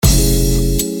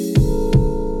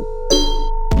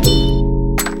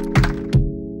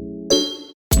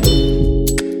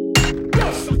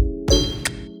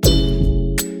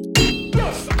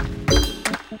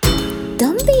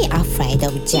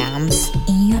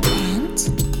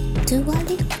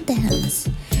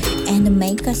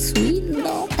Make a Sweet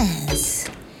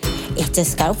Romance. Esto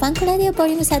es Car Funk Radio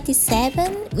Volume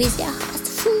 37 with your host,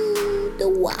 Food the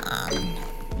One.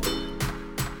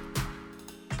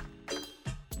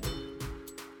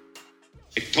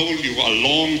 I told you a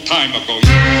long time ago,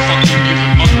 you fucking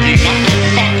little monkey, not to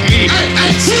fuck me.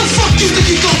 Hey, who the fuck do you think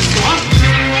you talking to, huh?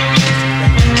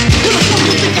 Who the fuck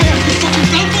do you think I am, you fucking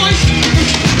cowboy?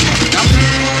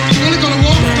 You wanna go to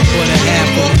war? For the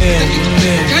half of him,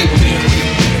 okay?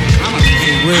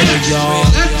 real, y'all.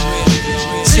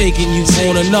 Taking you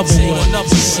on another one.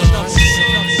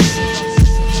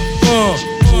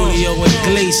 Julio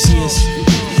Iglesias.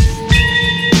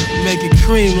 Make it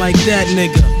cream like that,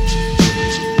 nigga.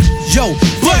 Yo,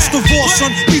 first of all,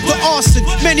 son, beat the arson.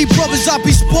 Many brothers I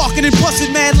be sparking and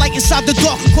busting mad like inside the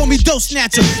dark. Call me dough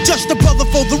snatcher, just a brother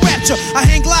for the rapture. I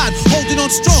hang glide, holding on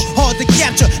strong, hard to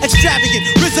capture. Extravagant,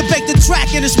 resurrect the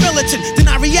track and it's militant. Then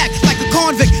I react like a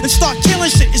convict and start killing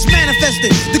shit. It's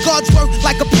manifested. The guards work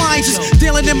like appliances.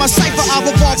 Dealing in my cipher, I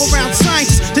revolve around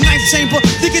sciences. The ninth chamber,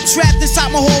 they get trapped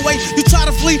inside my hallway. You try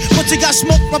to flee, but you got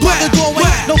smoked right by the doorway.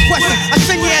 No question, I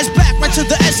send your ass back right to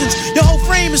the essence. Your whole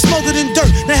frame is smothered in dirt.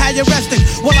 Now how you resting?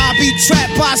 Well, I be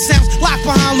trapped by sounds, locked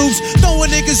behind loops,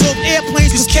 throwing niggas off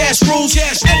airplanes cause cash rules.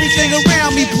 Everything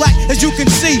around me black, as you can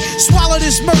see. Swallow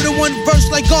this murder one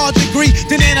verse like God degree.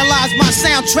 Then analyze my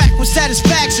soundtrack with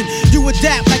satisfaction. You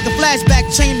adapt like the flashback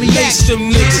chain Lace reaction.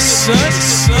 them niggas,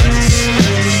 son.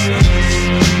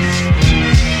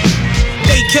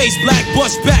 AK's black,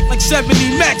 bust back like 70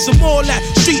 max. I'm all that.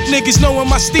 Street niggas knowing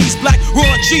my steez black.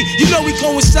 Raw G, you know he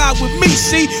coincide with me,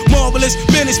 see? Marvelous,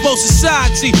 menaceful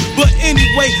society. But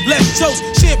anyway, let's toast.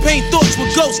 Champagne thoughts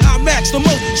with ghosts. I match the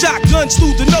most. Shotguns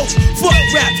through the notes. Fuck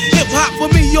rap, hip hop for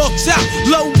me, York top.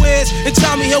 Low wears and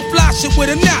Tommy Hill fly shit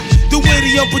with a knot. The way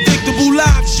the unpredictable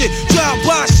live shit, drive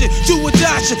by shit, do or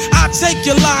die shit. I take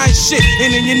your lying shit,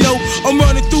 and then you know I'm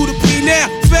running through the P now,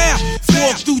 foul.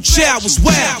 Walk through child was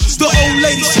wild. The old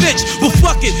lady snitch, but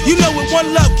fuck it, you know it.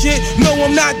 One love, kid. No,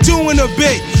 I'm not doing a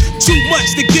bit. Too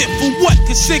much to get for what?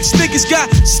 Cause 6 niggas got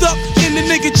stuck in the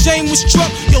nigga chain was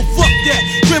truck. Yo, fuck that.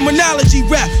 Criminology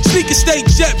rap, sneaker state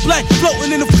jet black,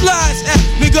 floating in the flies app,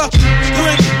 nigga.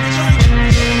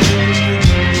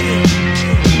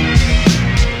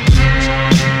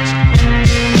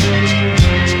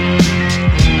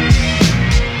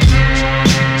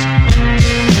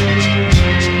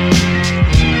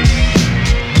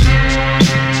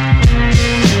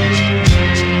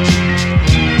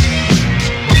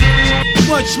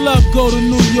 Much love go to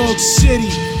New York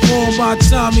City. All my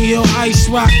Tommy Hill ice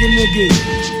rockin'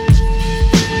 niggas.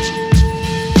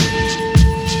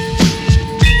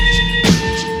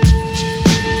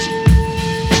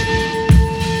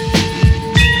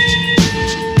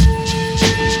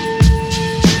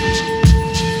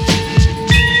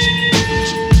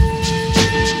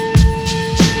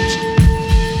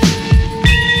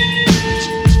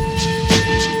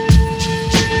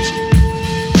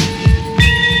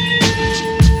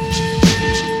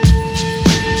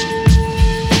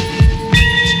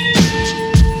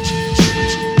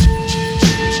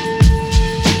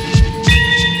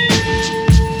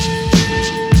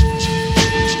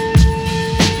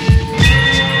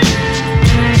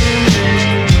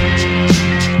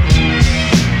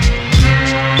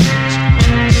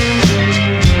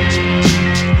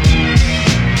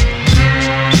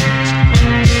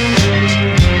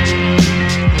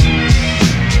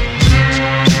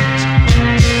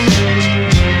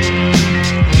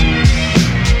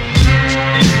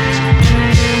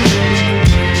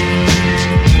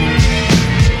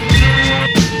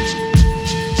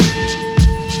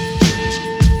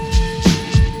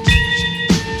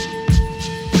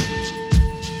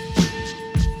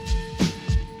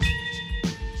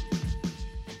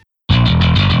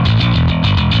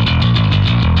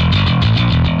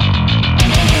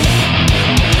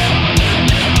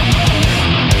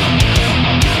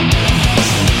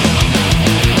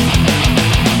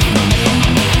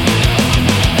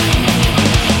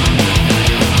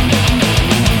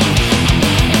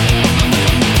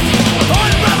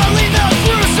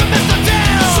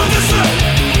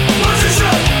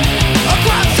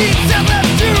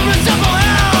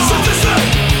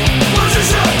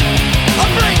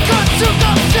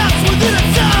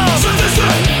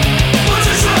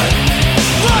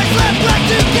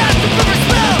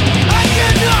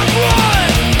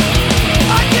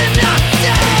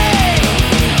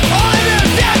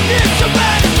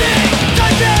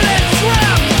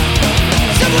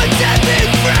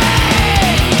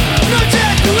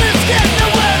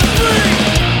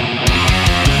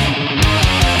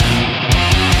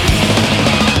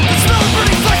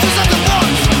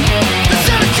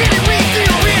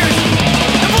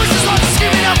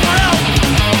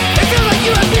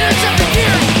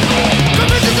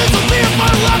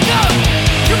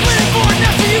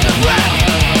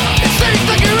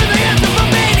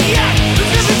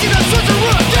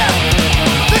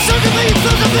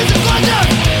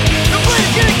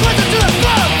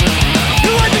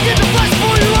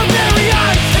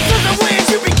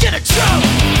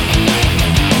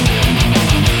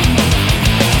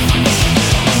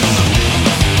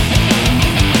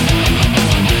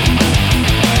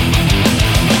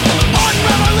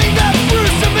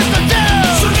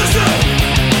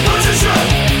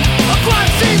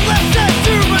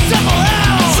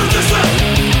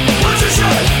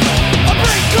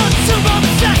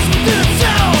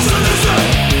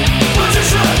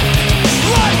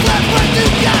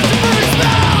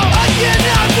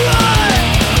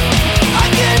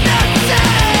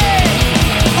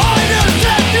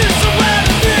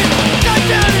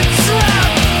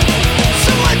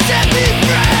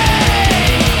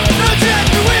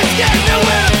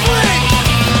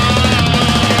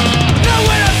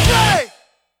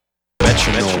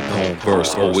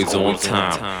 always on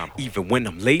time. Even when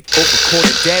I'm late for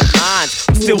recorded deadlines,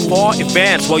 still far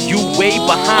advanced while you way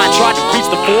behind. Try to reach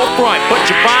the forefront, but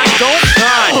your rhyme don't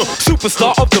shine.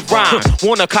 Superstar of the rhyme,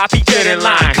 wanna copy, get in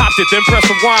line. Copped it, then press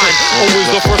rewind. Always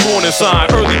the first warning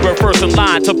sign. Early bird first in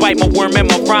line to bite my worm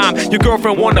and my rhyme. Your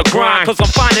girlfriend wanna grind, cause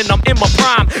I'm finding I'm in my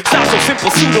prime. Style so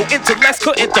simple, pseudo intellects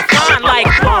couldn't define. Like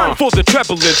for the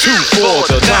treble and two for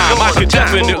the time. I can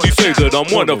definitely say that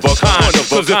I'm one of a kind.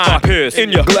 Cause if I piss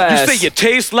in your glass, you say it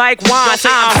tastes like wine. I'm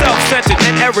self-centered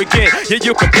and arrogant, yet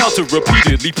you're compelled to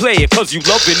repeatedly play it, cause you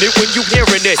loving it when you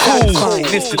hearing it. Cool,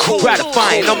 instant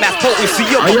gratifying, I'm as potency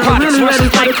of a product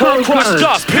rushed like crushed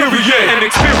dust, period. An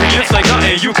experience like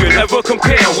nothing you could ever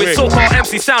compare with. So-called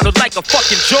MC sounded like a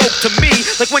fucking joke to me,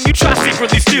 like when you try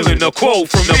secretly stealing a quote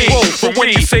from me. But when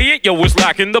you say it, yo, it's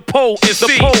lacking the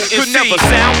potency. Could never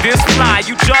sound this fly,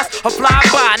 you just a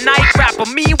fly-by night rapper.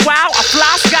 Meanwhile, I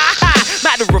fly sky high.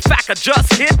 Matter of fact, I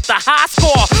just hit the high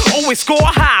score. Always score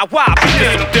high, why?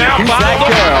 Because I'm down by the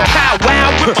powwow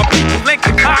with my people and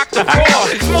concoct the roar.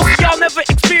 Most of y'all never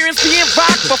experienced being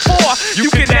rocked before. You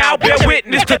can now bear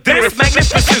witness to this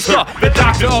magnificence. The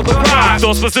doctor of the rhyme,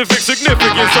 the specific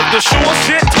significance of the sure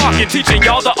shit talking, teaching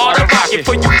y'all the art of rocking.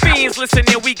 For you fiends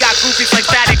listening, we got groupies like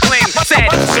Static Cling. Said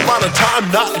once upon a time,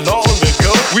 not long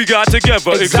ago, we got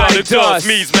together, exotic dust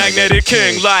meets Magnetic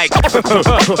King. Like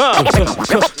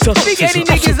think any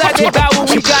niggas out there got what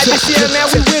we got this year, man?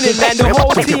 We winning, man. The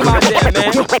whole team out there,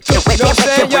 man. You know what I'm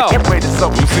saying, yo?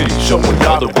 showing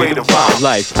y'all the way to vibe.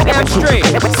 Like damn straight,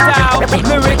 style,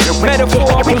 lyrics,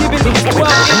 metaphor. We giving these 12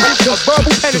 inches of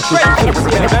verbal penetration,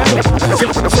 yeah, man.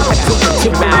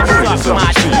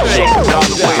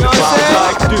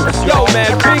 Yo,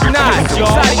 man, Big Nine,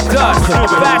 Exotic Dust,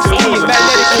 Vaccine,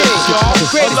 Magnetic King,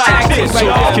 greatest actors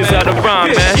right there, kids out of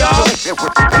rhyme, man.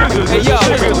 Hey, yo,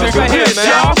 right here,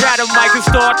 man. Grab a mic and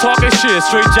start talking shit.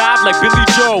 Straight job like Billy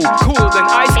Joe. Cooler than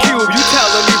Ice Cube, you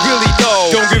tellin' me really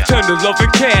know. Don't give tender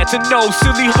loving care to no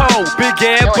silly hoe. Big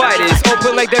air biters,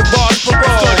 open like they bars for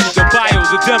roll. Study the bio,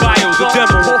 the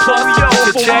demo, portfolio.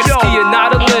 Check ski and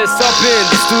not a list up in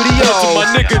the studio. To my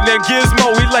nigga named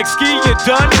Gizmo, he like ski, you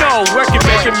done know. Record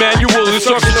making manual,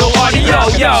 instructional audio.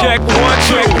 Check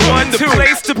 1, 2, the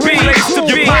place to be.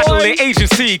 Your modeling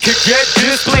agency could get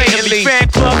this blatantly. Fan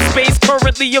club space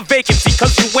currently a vacancy,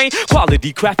 cause you ain't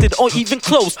quality crafted or even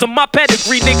close to my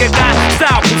pedigree. Nigga got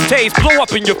style, whose taste blow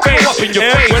up in your face.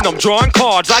 When I'm drawing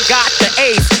cards, I got the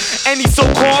ace. Any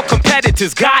so-called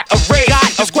competitors got a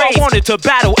race. A squad wanted to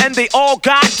battle and they all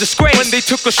got disgraced when they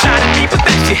took a shot at me, but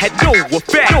that shit had no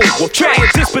effect. Try and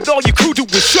diss, but all you crew do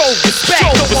is show respect.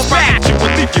 So I'm match and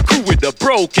we'll leave your crew with a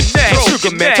broken neck.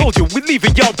 Sugar Man told you we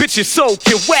leaving y'all bitches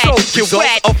soaking wet.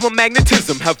 Of my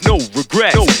magnetism, have no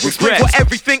regrets. Explain why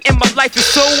everything in my life is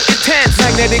so intense.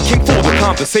 Magnetic King for the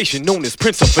conversation known as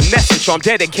Prince of Finesse. And so I'm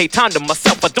dedicate time to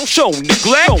myself, I don't show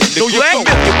neglect. Know your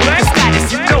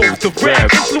status, you know the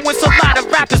rap. Influence a lot of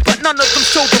rappers, but none of them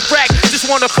show direct. Just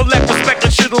wanna collect respect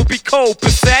and shit'll be cold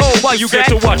percent. While you get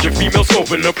to watch a female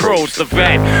scope and approach the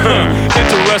vet.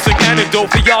 Interesting anecdote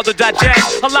for y'all to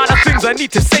digest. A lot of things I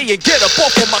need to say and get up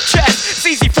off of my chest. It's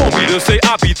easy for me to say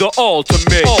I be the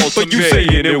ultimate. But you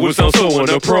saying it was so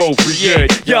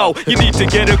inappropriate. Yo, you need to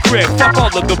get a grip. Fuck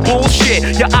all of the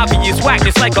bullshit. Your obvious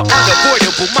whackness like an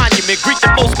unavoidable monument. Greet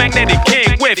the most magnetic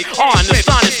king with on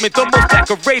astonishment, the most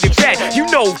decorated vet. You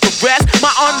know the rest.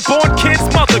 My unborn kid's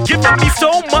mother giving me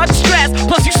so much stress.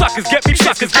 Plus you suckers get me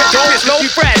suckers get no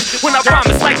fresh. When I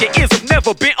promise like your ears have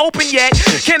never been open yet.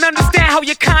 Can't understand how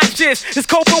your conscience is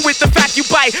coping with the fact you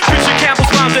bite. Richard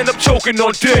Campbell's rhymes end up choking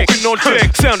on dick.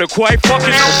 Sounded quite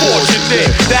fucking unfortunate.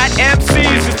 That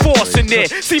MC's is forcing it.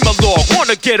 See my lord,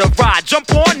 wanna get a ride?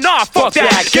 Jump on? Nah, fuck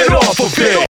that. Get off of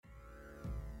it.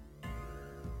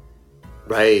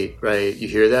 Right. You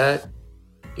hear that?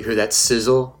 You hear that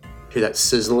sizzle? Hear that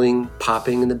sizzling,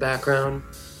 popping in the background?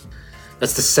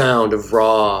 That's the sound of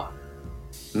raw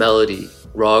melody,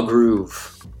 raw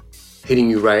groove, hitting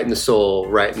you right in the soul,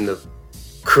 right in the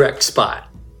correct spot.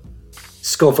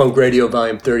 Skull Funk Radio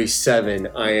Volume 37.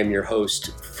 I am your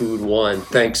host, Food One.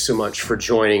 Thanks so much for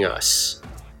joining us.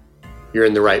 You're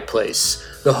in the right place.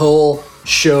 The whole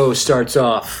show starts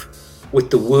off with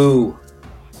the woo.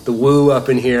 The woo up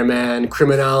in here, man.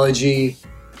 Criminology,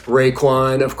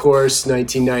 Raekwon, of course,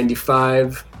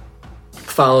 1995.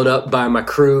 Followed up by my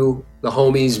crew, the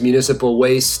homies Municipal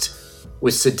Waste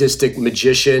with Sadistic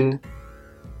Magician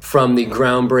from the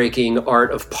groundbreaking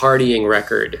Art of Partying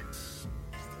record.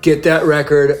 Get that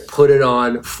record, put it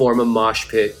on, form a mosh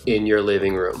pit in your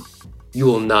living room. You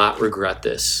will not regret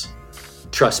this.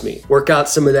 Trust me. Work out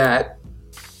some of that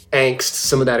angst,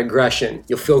 some of that aggression.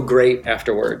 You'll feel great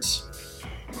afterwards.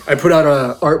 I put out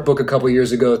an art book a couple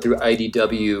years ago through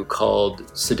IDW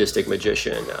called Sadistic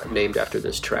Magician, named after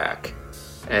this track.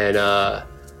 And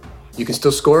you can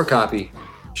still score a copy.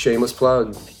 Shameless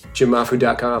plug,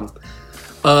 jimmafu.com.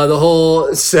 The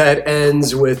whole set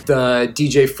ends with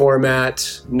DJ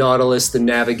Format, Nautilus the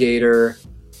Navigator,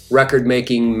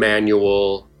 record-making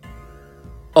manual.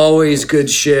 Always good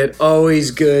shit,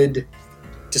 always good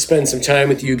to spend some time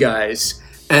with you guys.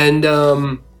 And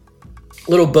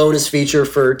little bonus feature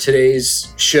for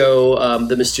today's show,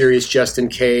 the mysterious Justin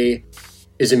K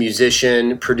is a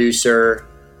musician, producer,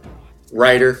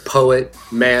 writer, poet,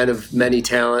 man of many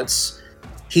talents.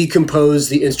 He composed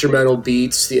the instrumental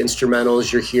beats, the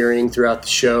instrumentals you're hearing throughout the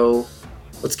show.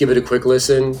 Let's give it a quick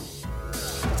listen.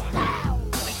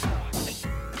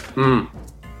 You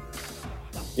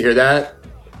hear that?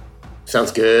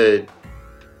 Sounds good.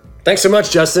 Thanks so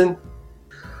much, Justin.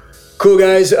 Cool,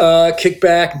 guys. Kick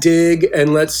back, dig,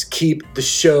 and let's keep the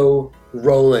show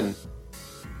rolling.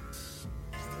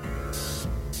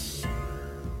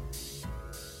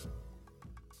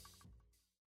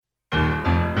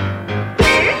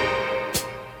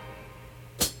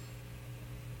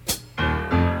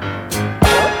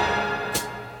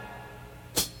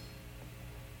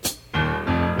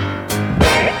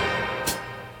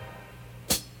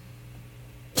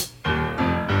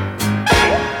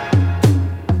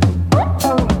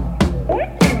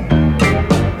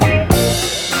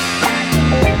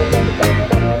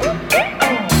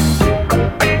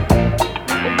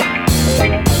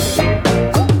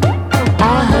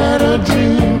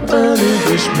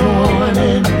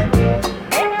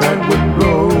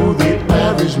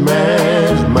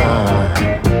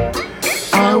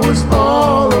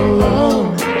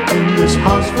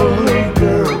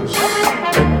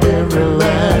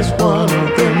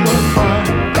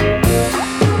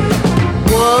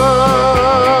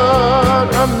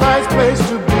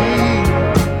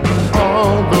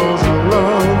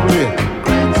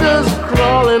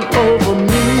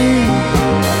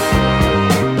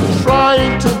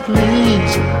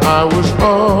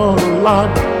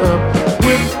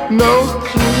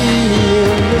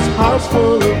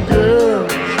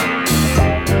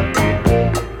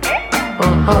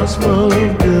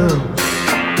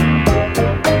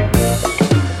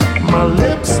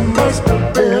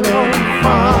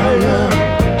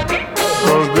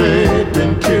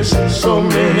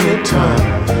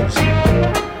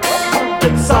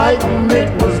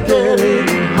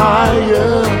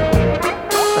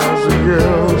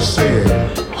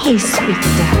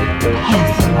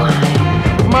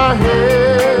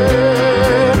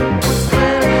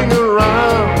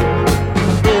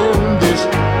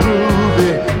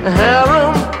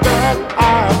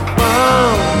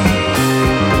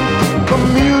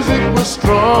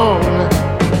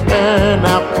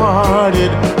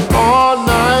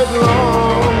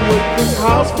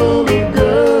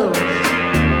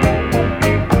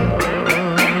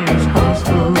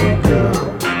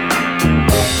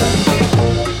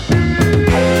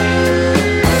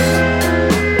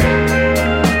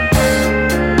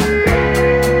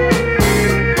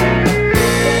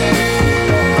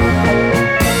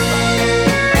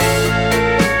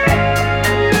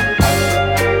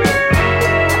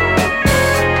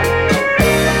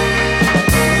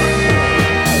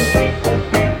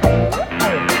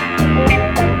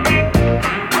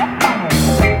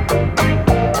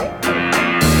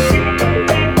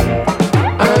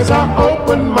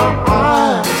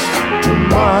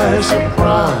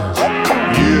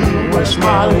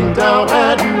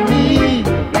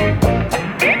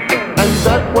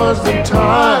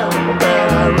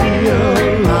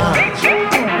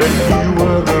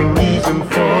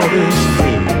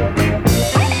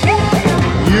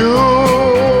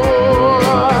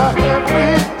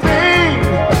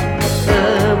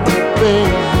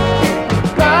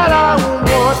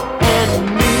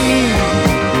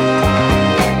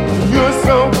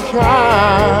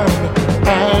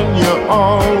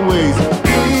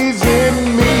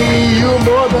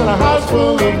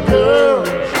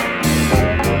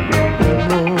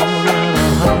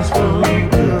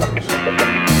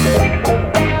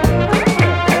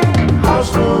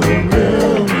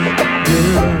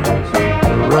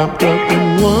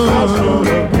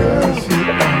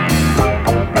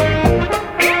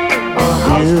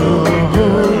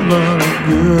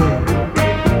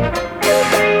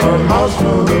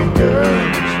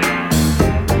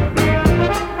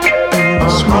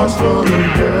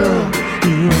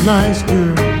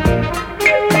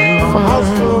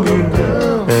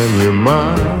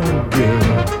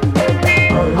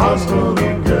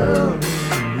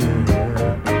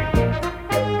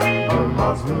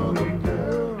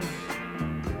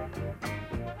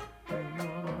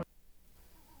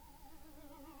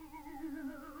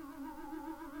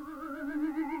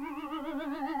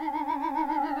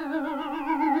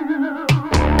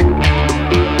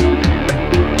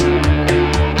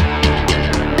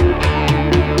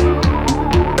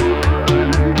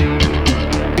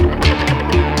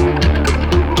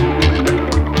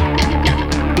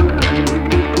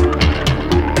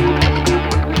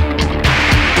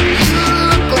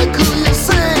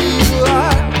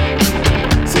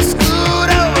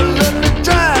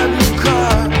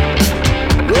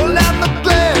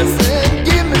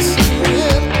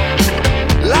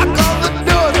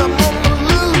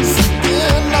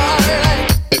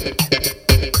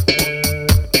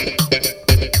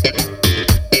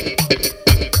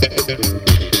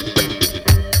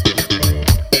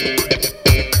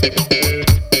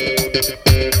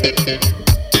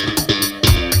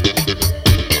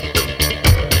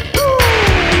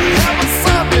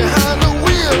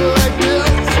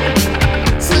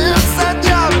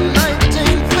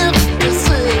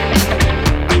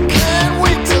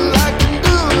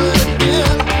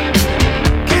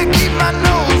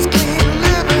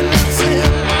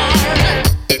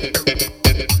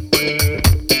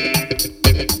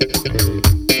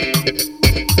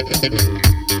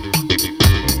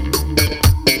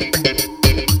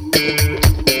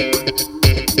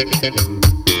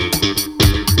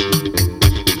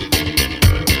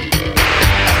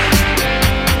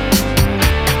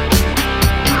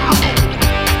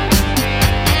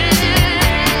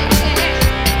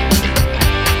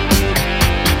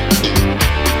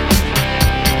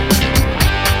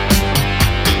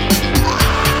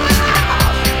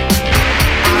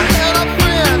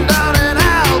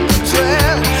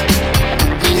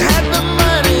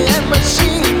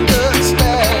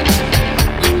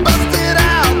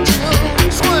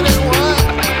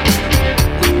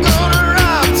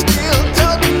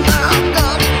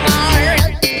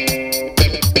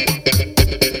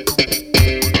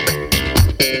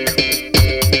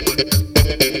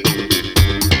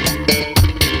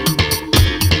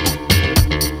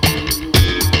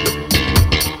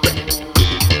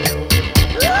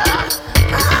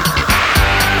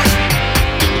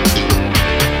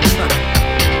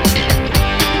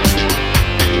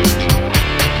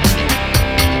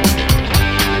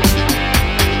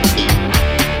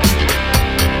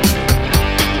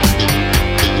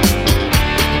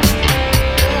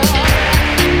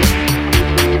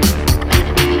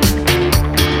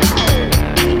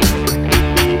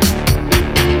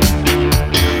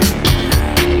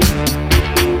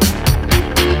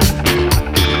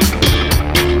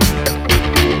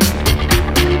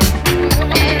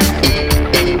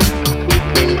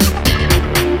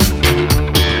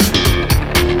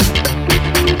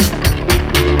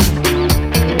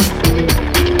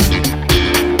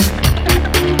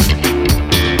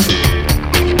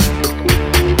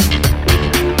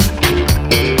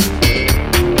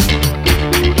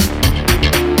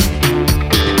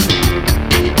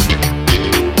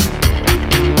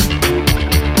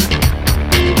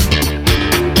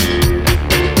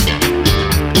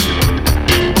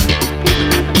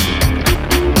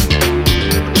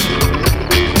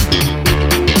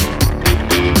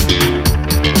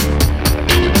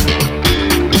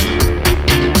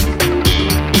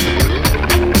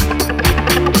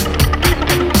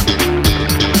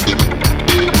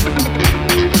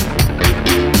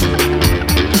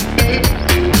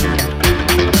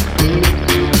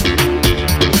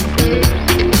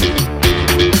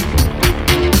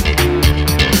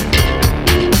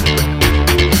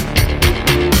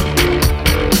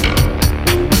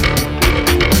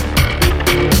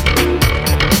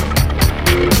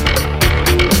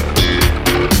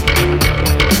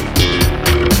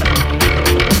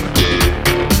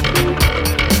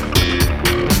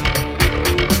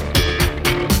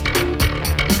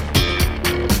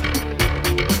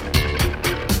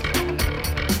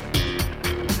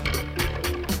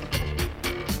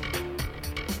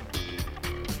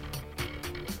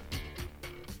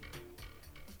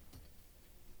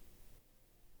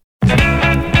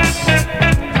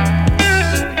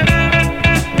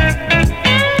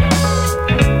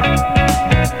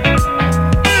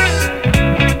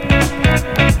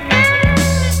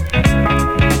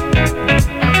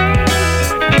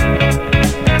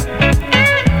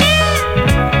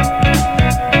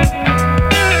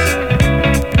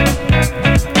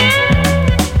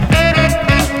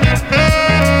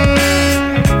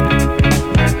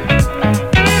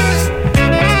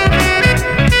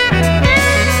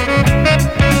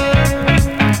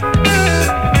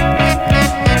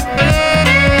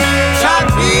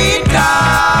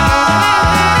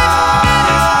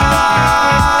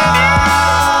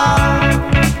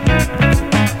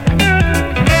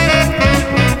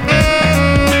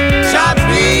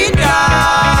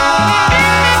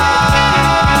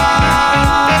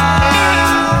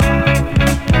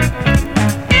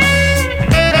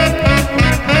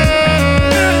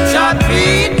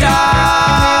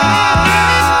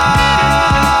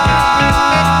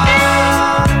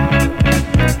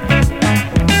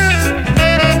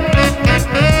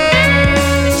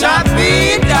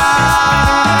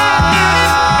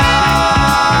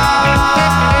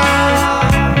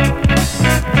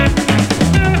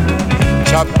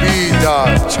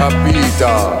 Chapita,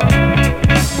 chapita.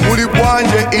 Muli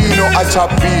bwanje ino a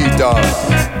chapita.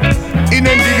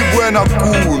 Ine ndili bwena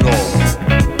kuno.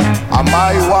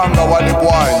 Amai wanga wali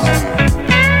bwanje.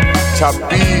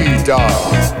 Chapita.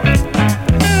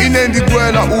 Ine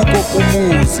ndibwela uko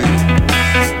kumuzi.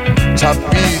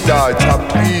 Chapita,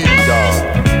 chapita.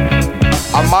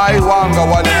 Amai wanga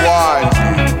wali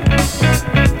bwanje.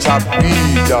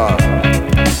 Chapita.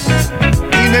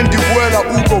 Ine ndibwela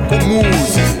uko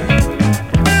kumuzi.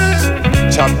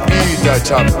 Chapita,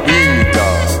 chapita.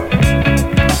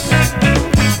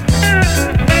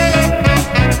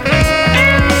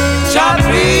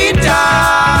 Chapita.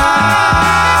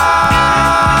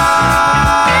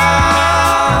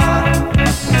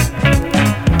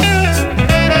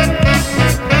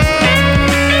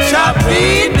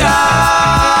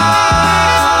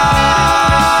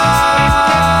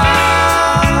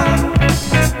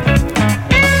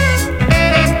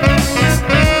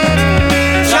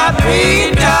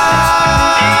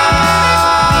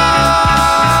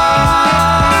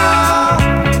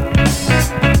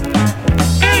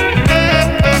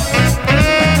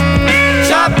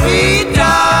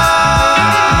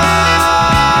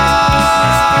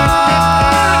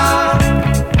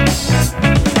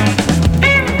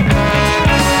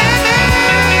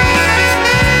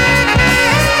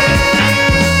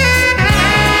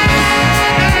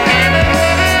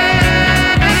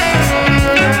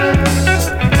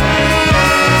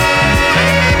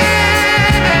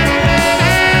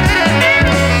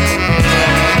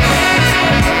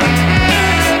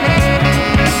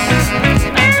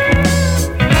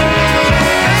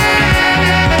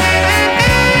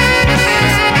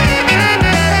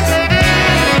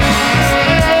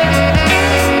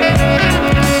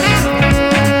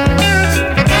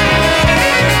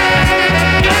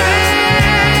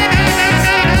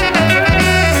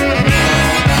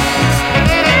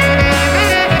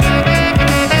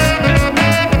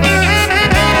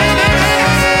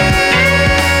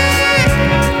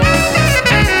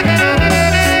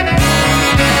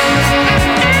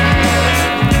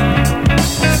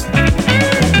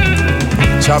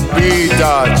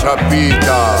 Chapita,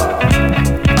 chapita.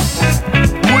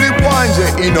 Muli bwanje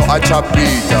ino a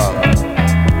chapita.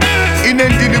 Ine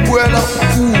ndili bwela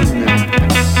kuno.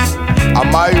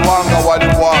 Amai wanga wali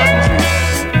bwanje.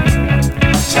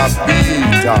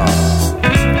 Chapita.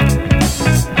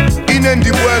 Ine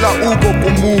ndibwela uko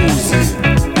kumuzi.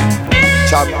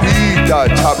 Chapita,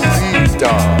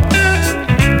 chapita.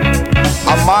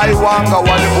 Amai wanga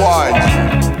wali bwanje.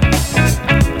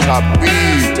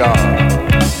 Chapita.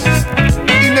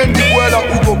 Ine ndibwela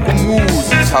uko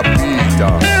kumuzi.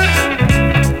 Chapita,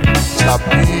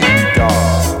 chapita.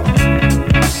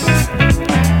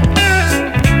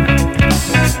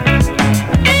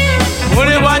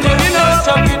 Muli bwanje ino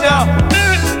chapita.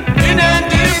 Ine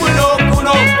ndili kuno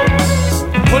kuno.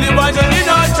 Muli bwanje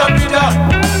ino chapita.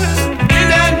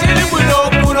 Ine ndili kuno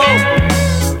kuno.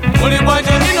 Muli bwanje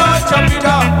ino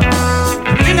chapita.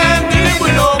 Ine ndili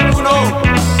kuno kuno.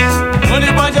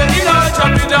 Muli bwanje ino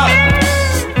chapita.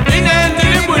 Ine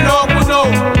ndili kuno kuno.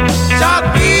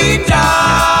 Chapita.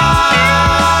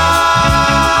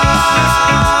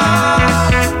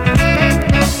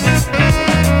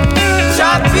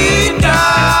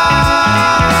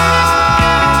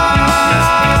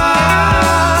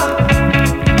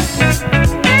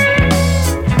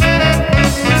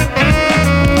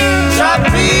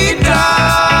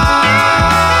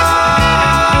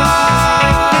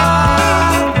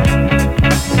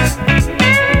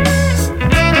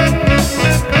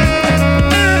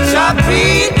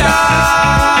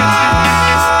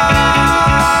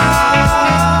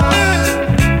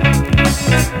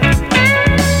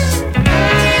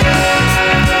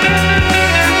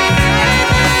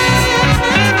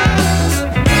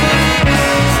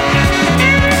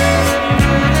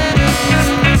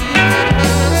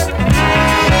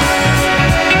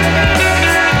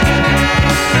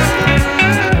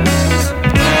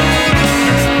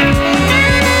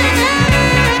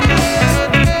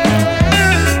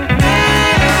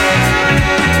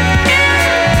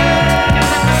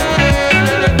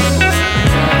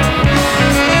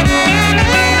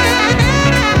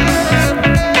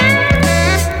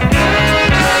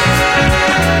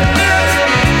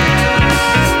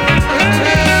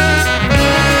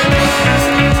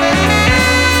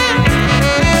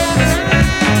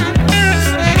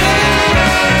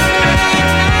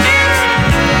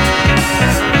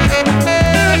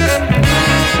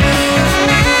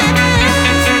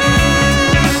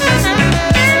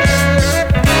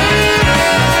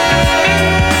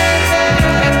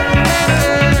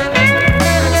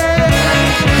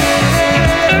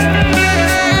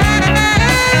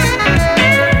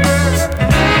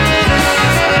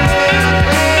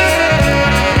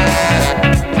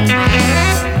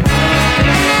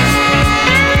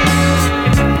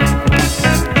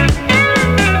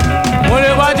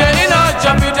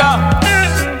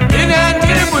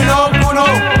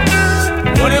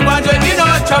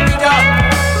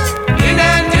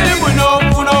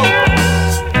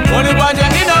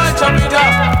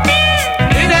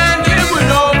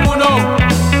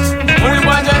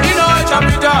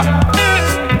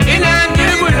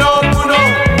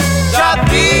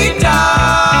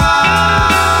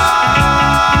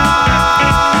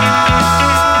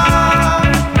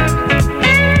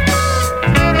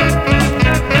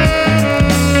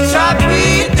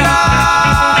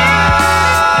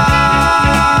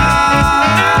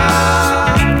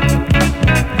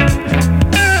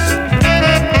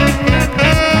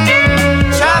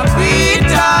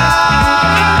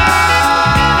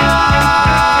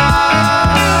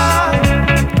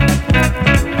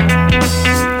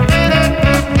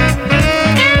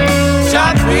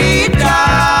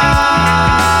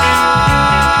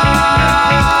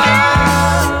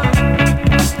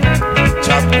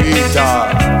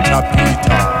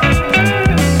 chapita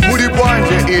Muri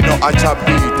bwanje ino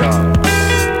achapita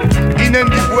Ine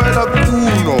ndibwela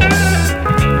kuno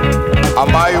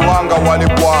Amai wanga wali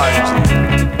bwanje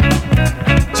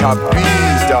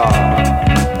chapita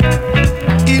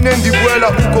Ine ndibwela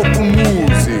uko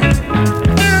kumuzi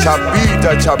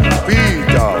chapita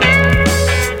chapita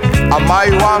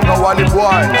Amai wanga wali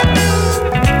bwanje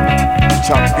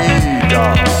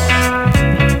chapita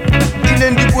Ine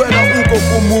ndibwela uko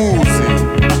kumuzi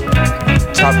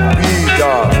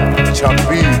chapita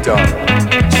chapita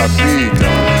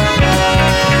chapita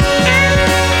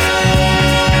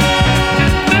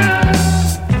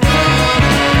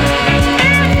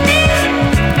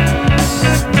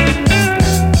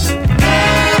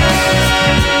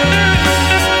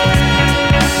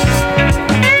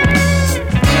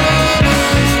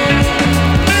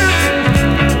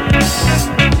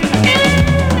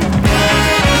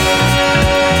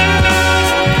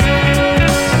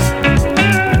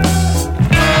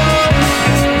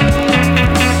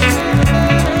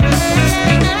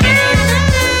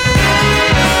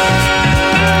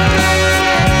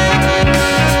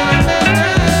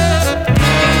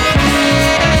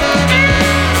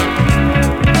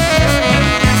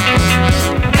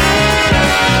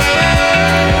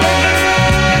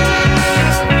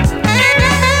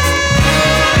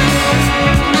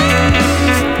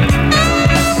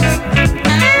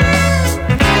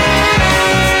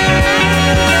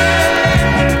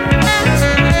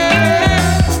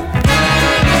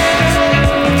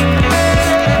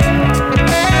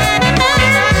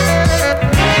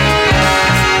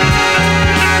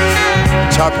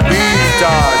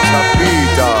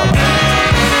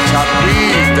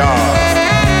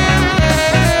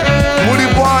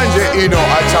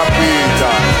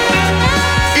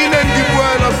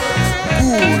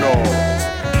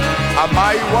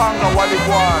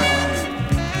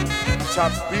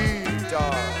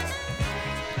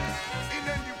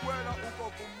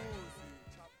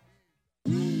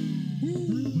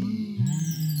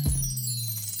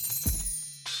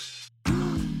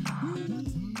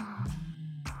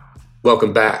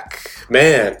Welcome back.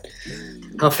 Man,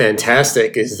 how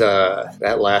fantastic is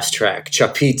that last track?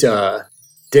 Chapita,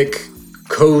 Dick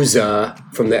Koza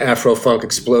from the Afro-Funk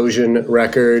Explosion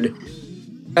record.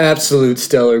 Absolute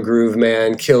stellar groove,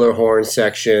 man. Killer horn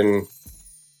section.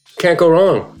 Can't go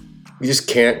wrong. You just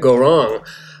can't go wrong.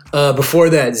 Before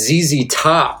that, ZZ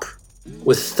Top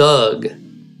with Thug.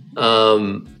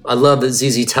 I love that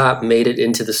ZZ Top made it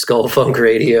into the Skull Funk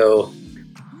Radio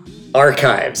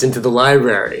archives, into the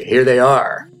library. Here they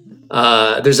are.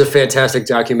 There's a fantastic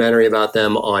documentary about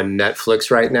them on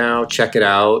Netflix right now. Check it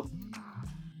out.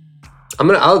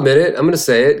 I'll admit it. I'm gonna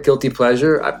say it. Guilty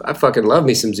pleasure. I fucking love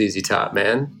me some ZZ Top,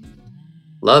 man.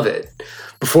 Love it.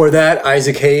 Before that,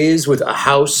 Isaac Hayes with A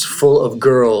House Full of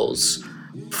Girls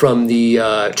from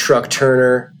the Truck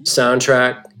Turner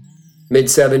soundtrack,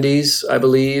 mid-70s, I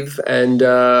believe. And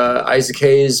Isaac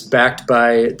Hayes, backed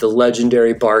by the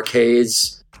legendary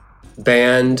Barcades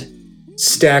band,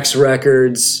 Stax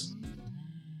Records.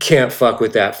 Can't fuck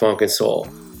with that funk and soul.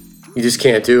 You just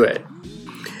can't do it.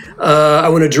 I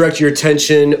want to direct your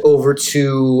attention over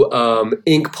to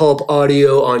Ink Pulp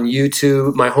Audio on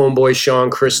YouTube. My homeboy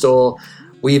Sean Crystal.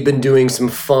 We've been doing some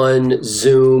fun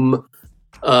Zoom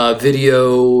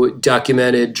video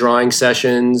documented drawing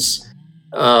sessions.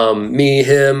 Me,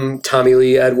 him, Tommy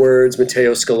Lee Edwards,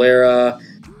 Matteo Scalera.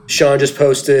 Sean just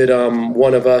posted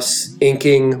one of us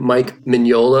inking Mike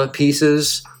Mignola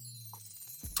pieces.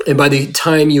 And by the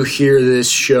time you hear this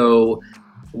show,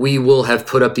 we will have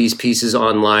put up these pieces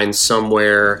online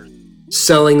somewhere,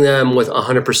 selling them with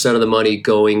 100% of the money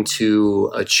going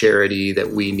to a charity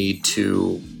that we need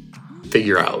to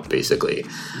figure out, basically.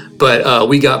 But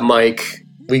we got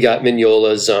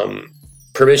Mignola's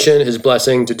permission, his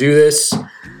blessing to do this.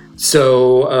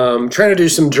 So trying to do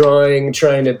some drawing,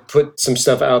 trying to put some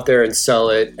stuff out there and sell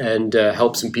it and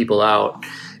help some people out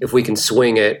if we can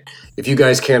swing it. If you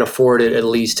guys can't afford it, at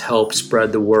least help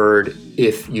spread the word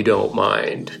if you don't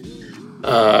mind.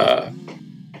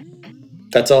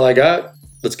 That's all I got.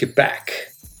 Let's get back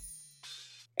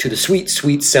to the sweet,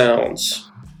 sweet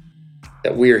sounds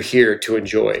that we are here to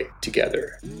enjoy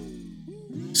together.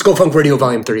 Skull Funk Radio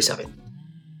Volume 37.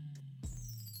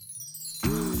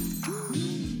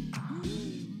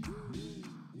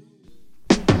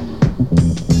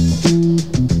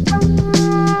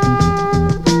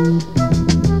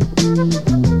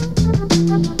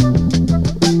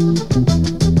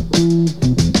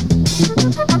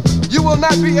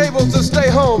 Not be able to stay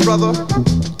home, brother.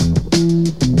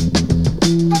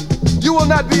 You will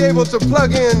not be able to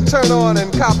plug in, turn on,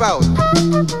 and cop out.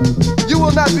 You will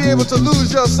will not be able to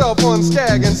lose yourself on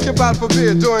Skag and skip out for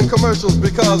beer during commercials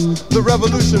because the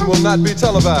revolution will not be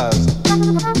televised.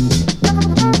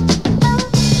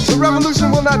 The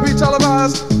revolution will not be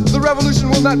televised. The revolution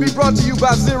will not be brought to you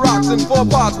by Xerox in 4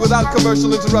 parts without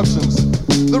commercial interruptions.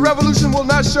 The revolution will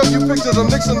not show you pictures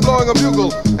of Nixon blowing a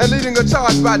bugle and leading a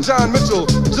charge by John Mitchell,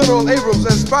 General Abrams,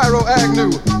 and Spyro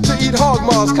Agnew to eat hog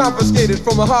maws confiscated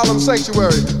from a Harlem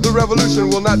sanctuary. The revolution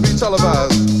will not be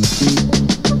televised.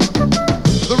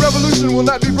 The revolution will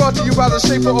not be brought to you by the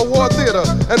Schaefer Award Theater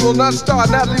and will not star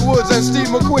Natalie Woods and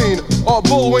Steve McQueen or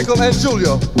Bullwinkle and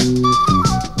Julia.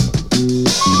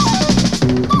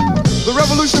 The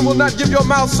revolution will not give your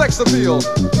mouth sex appeal.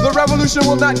 The revolution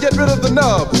will not get rid of the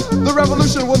nub. The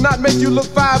revolution will not make you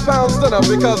look 5 pounds thinner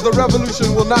because the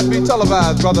revolution will not be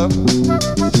televised, brother.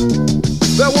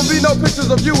 There will be no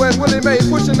pictures of you and Willie Mae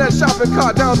pushing that shopping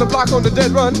cart down the block on the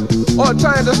dead run or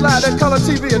trying to slide that color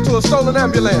TV into a stolen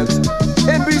ambulance.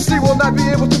 NBC will not be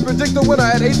able to predict the winner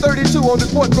at 8:32 on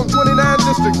report from 29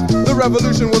 districts. The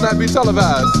revolution will not be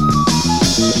televised.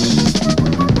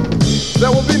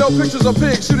 There will be no pictures of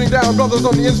pigs shooting down brothers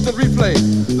on the instant replay.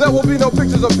 There will be no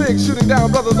pictures of pigs shooting down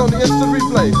brothers on the instant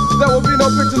replay. There will be no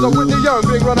pictures of Whitney Young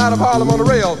being run out of Harlem on a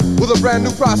rail with a brand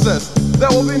new process. There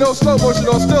will be no slow motion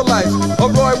or still life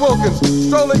of Roy Wilkins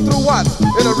strolling through Watts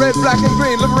in a red, black, and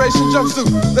green liberation jumpsuit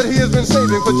that he has been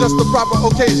saving for just the proper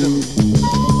occasion.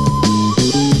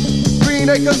 Green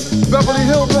Acres, Beverly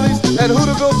Hillbillies, and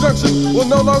Hooterville Junction will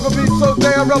no longer be so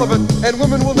damn relevant, and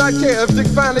women will not care if Dick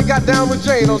finally got down with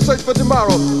Jane on Search for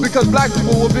Tomorrow because black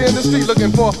people will be in the street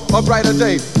looking for a brighter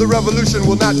day. The revolution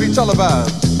will not be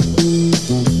televised.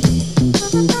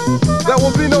 There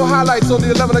will be no highlights on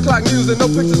the 11 o'clock news and no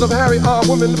pictures of Harry armed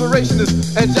women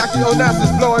liberationists and Jackie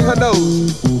Onassis blowing her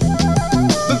nose.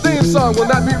 The theme song will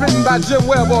not be written by Jim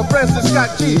Webb or Francis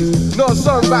Scott Keys, nor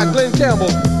sung by Glenn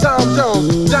Campbell, Tom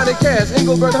Jones, Johnny Cash,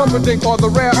 Engelbert Humperdinck, or The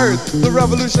Rare Earth. The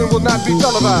revolution will not be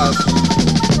televised.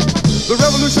 The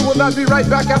revolution will not be right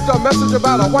back after a message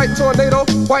about a white tornado,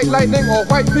 white lightning, or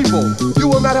white people.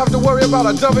 You will not have to worry about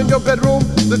a dove in your bedroom,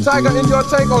 the tiger in your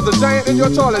tank, or the giant in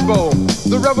your toilet bowl.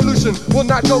 The revolution will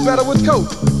not go better with Coke.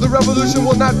 The revolution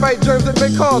will not fight germs that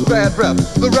may cause bad breath.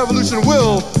 The revolution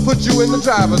will put you in the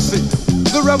driver's seat.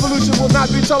 The revolution will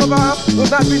not be televised, will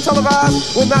not be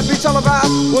televised, will not be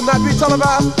televised, will not be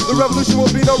televised. The revolution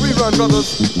will be no rerun,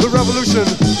 brothers. The revolution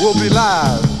will be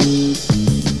live.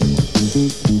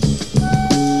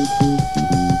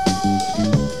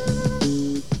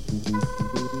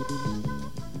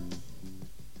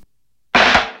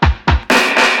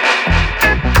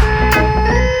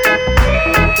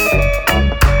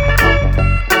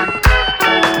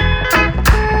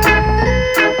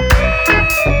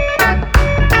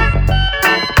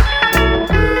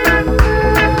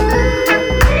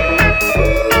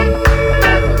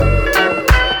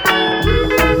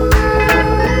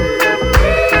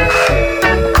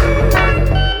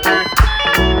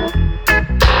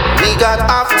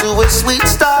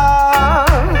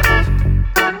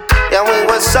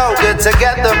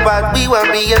 Together, but we were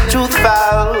being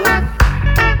truthful.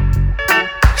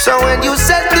 So when you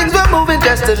said things were moving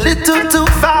just a little too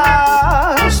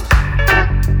fast,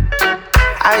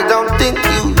 I don't think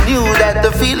you knew that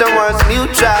the feeling was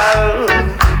mutual.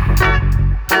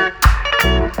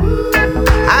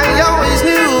 I always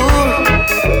knew,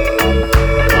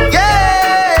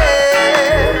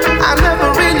 yeah, I never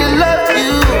really loved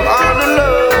you all alone.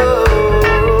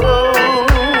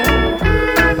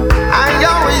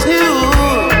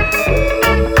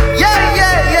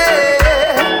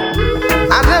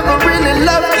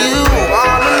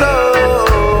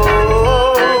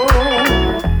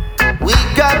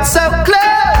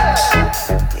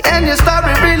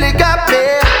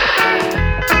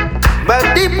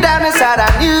 Down inside I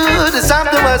knew that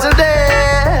something wasn't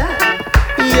there.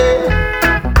 Yeah,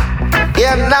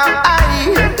 yeah, now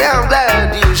I am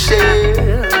glad you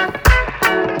share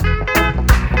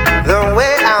the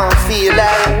way I'm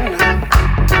feeling.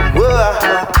 Whoa.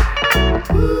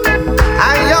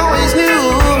 I always knew,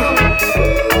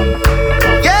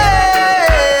 yeah,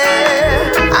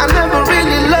 I never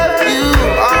really loved you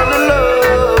all alone.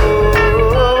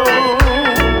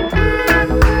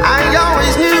 I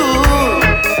always knew,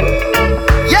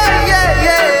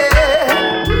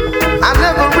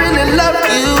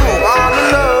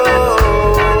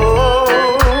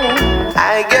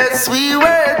 we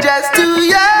were just too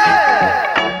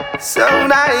young, so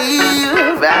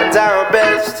naive at our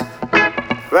best,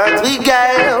 but we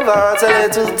gave us a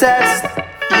little test.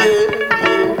 Yeah,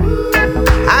 yeah.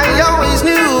 I always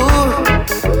knew,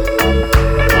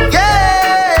 yeah,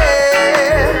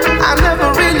 I never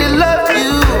really loved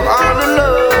you all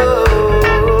alone.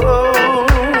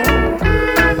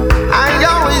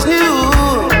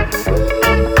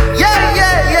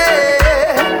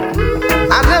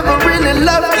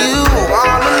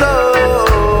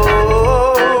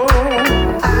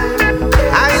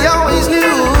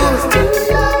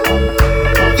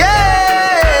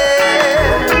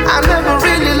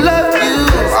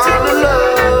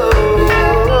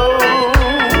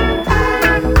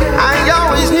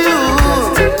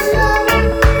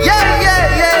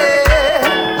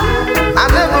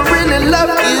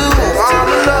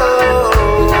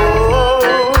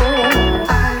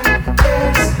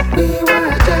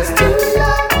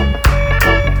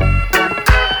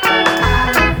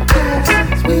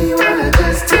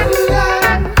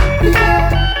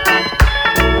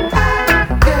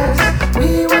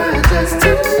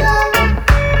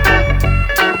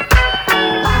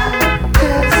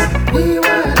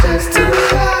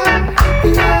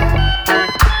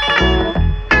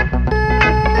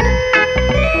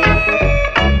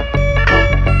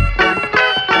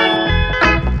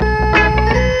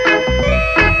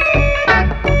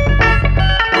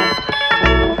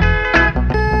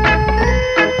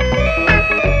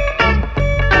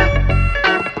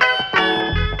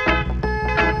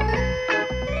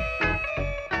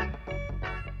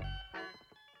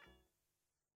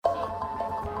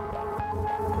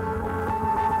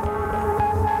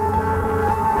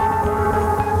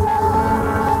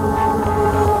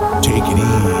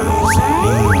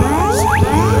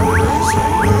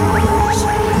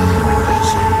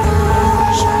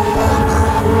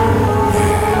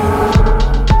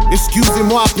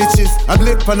 I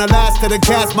lit from the last of the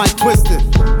gas, might twist it.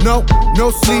 No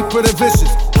sleep for the vicious.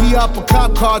 Key up a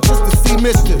cop car just to see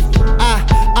mischief.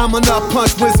 I'm a nut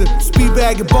punch wizard. Speed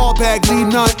bag and ball bag, leave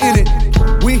none in it.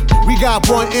 We got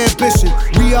one ambition.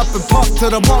 We up and puff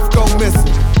till the month go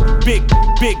missing. Big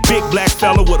black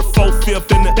fella with a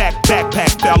 4/5 in the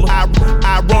backpack fella.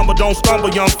 I rumble, don't stumble,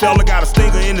 young fella. Got a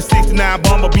stinger in the 69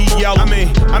 Bumblebee yellow.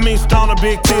 I mean, stoner,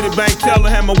 big titty bank teller.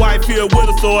 Had my wife here with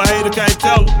her, so a hater can't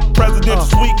tell her. Presidential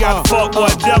suite got a fuck boy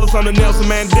jealous. I'm the Nelson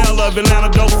Mandela of Atlanta,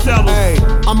 don't tell her. Hey,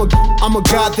 I'm a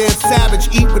goddamn savage.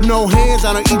 Eat with no hands,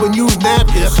 I don't even use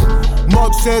napkins.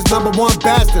 Mug says #1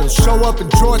 bastard. Show up in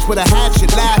George with a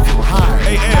hatchet, laughing.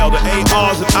 AL, the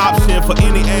AR's an option for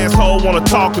any asshole wanna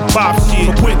talk and pop shit.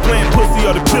 So quit playing pussy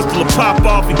or the pistol will pop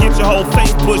off and get your whole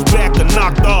face pushed back and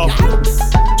knocked off.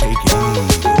 Take it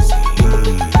easy.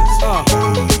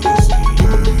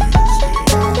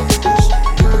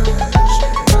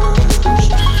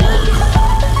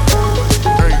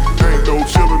 Ain't no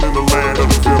chillin' in the land of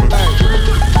the villain.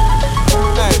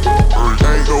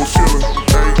 Ain't no chillin'.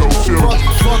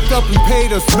 Fucked up and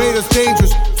paid us, made us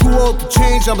dangerous. Too old to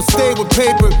change, I'ma stay with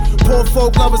paper. Poor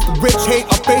folk lovers, the rich hate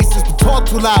our faces. The talk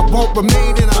too loud won't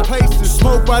remain in our places.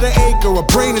 Smoke by the acre, a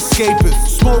brain escapist.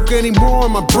 Smoke anymore,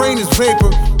 my brain is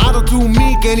vapor. I don't do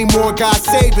meek anymore, God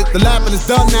save it. The laughing is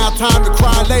done now, time to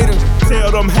cry later.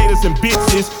 Tell them haters and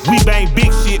bitches, we bang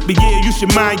big shit, but yeah, you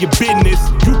should mind your business.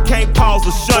 You can't pause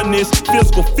or shun this.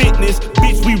 Physical fitness,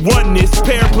 bitch, we run this.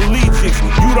 Paraplegics,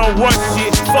 you don't run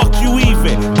shit, fuck you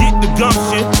even. Get the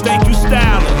gumption, thank you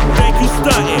styling, thank you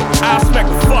stunting. I'll smack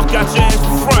the fuck out your ass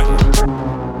for frontin'.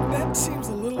 That seems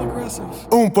a little aggressive.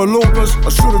 Oompa Loompas, I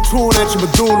shoot a tune at your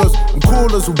medullas. I'm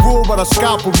cool as a rule, but I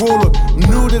scalp a ruler. I'm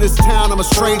new to this town, I'm a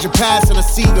stranger passing. I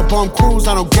see a bum cruise,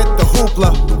 I don't get the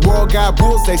hoopla. The world got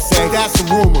rules, they say, that's a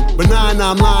rumor. But nah,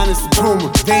 I'm lying, it's a tumor.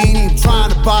 They ain't even trying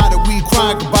to buy that we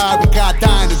crying goodbye. We got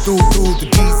dying to do the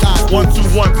design. 1 2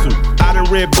 1 2. I done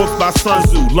read books by Sun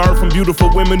Tzu. Learn from beautiful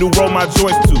women who roll my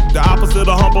joints too. The opposite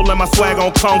of humble and my swag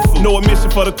on kung fu. No admission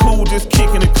for the cool, just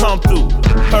kicking it come through.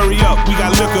 Hurry up, we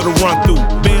got liquor to run through.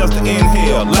 Bells to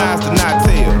inhale, lies to not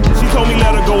tell. She told me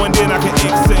let her go and then I can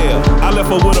excel. I left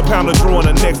her with a pound of draw in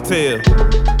the next tail.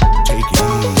 Take it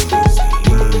easy.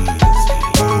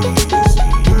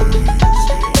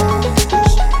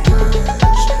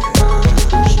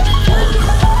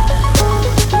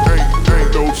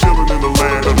 Ain't no chillin' in the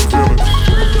land of the villain.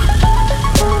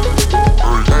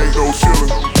 Ain't no chillin'.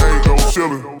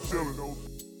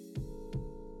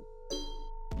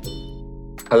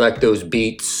 I like those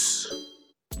beats.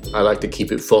 I like to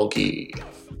keep it funky.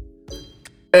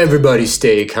 Everybody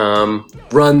stay calm.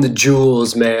 Run the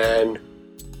jewels, man.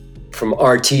 From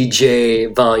RTJ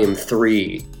Volume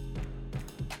 3.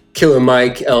 Killer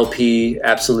Mike, LP,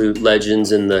 absolute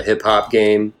legends in the hip-hop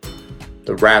game,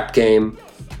 the rap game.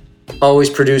 Always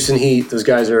producing heat. Those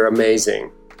guys are amazing.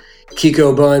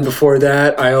 Kiko Bun before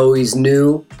that, I Always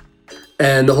Knew.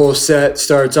 And the whole set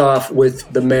starts off with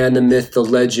the man, the myth, the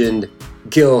legend,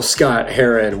 Gil Scott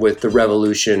Heron with The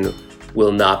Revolution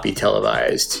Will Not Be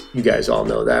Televised. You guys all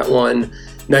know that one.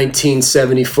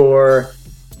 1974.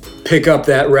 Pick up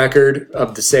that record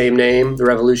of the same name, The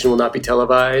Revolution Will Not Be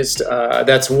Televised.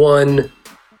 That's one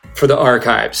for the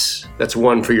archives. That's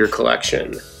one for your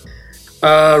collection.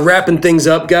 Wrapping things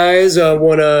up, guys, I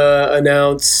want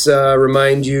to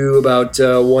remind you about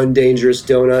One Dangerous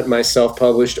Donut, my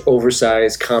self-published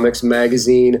oversized comics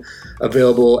magazine,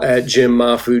 available at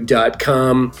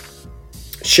jimmahfood.com.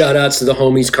 Shout-outs to the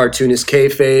homies Cartoonist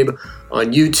Kayfabe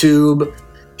on YouTube.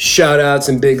 Shout-outs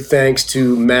and big thanks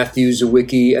to Matthew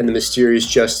Zawicki and the mysterious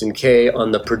Justin K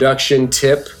on the production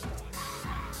tip.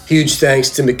 Huge thanks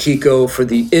to Makiko for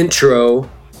the intro.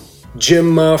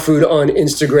 Jim Mahfood on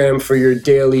Instagram for your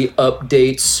daily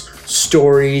updates,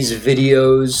 stories,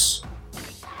 videos,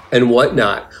 and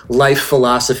whatnot. Life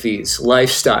philosophies,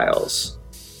 lifestyles,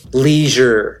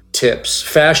 leisure tips,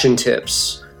 fashion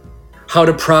tips, how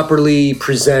to properly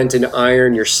present and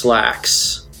iron your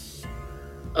slacks.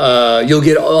 You'll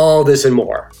get all this and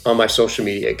more on my social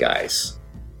media, guys.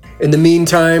 In the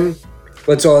meantime,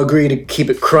 let's all agree to keep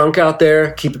it crunk out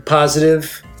there, keep it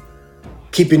positive,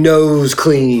 keep your nose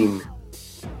clean.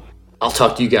 I'll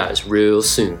talk to you guys real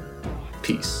soon.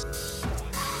 Peace.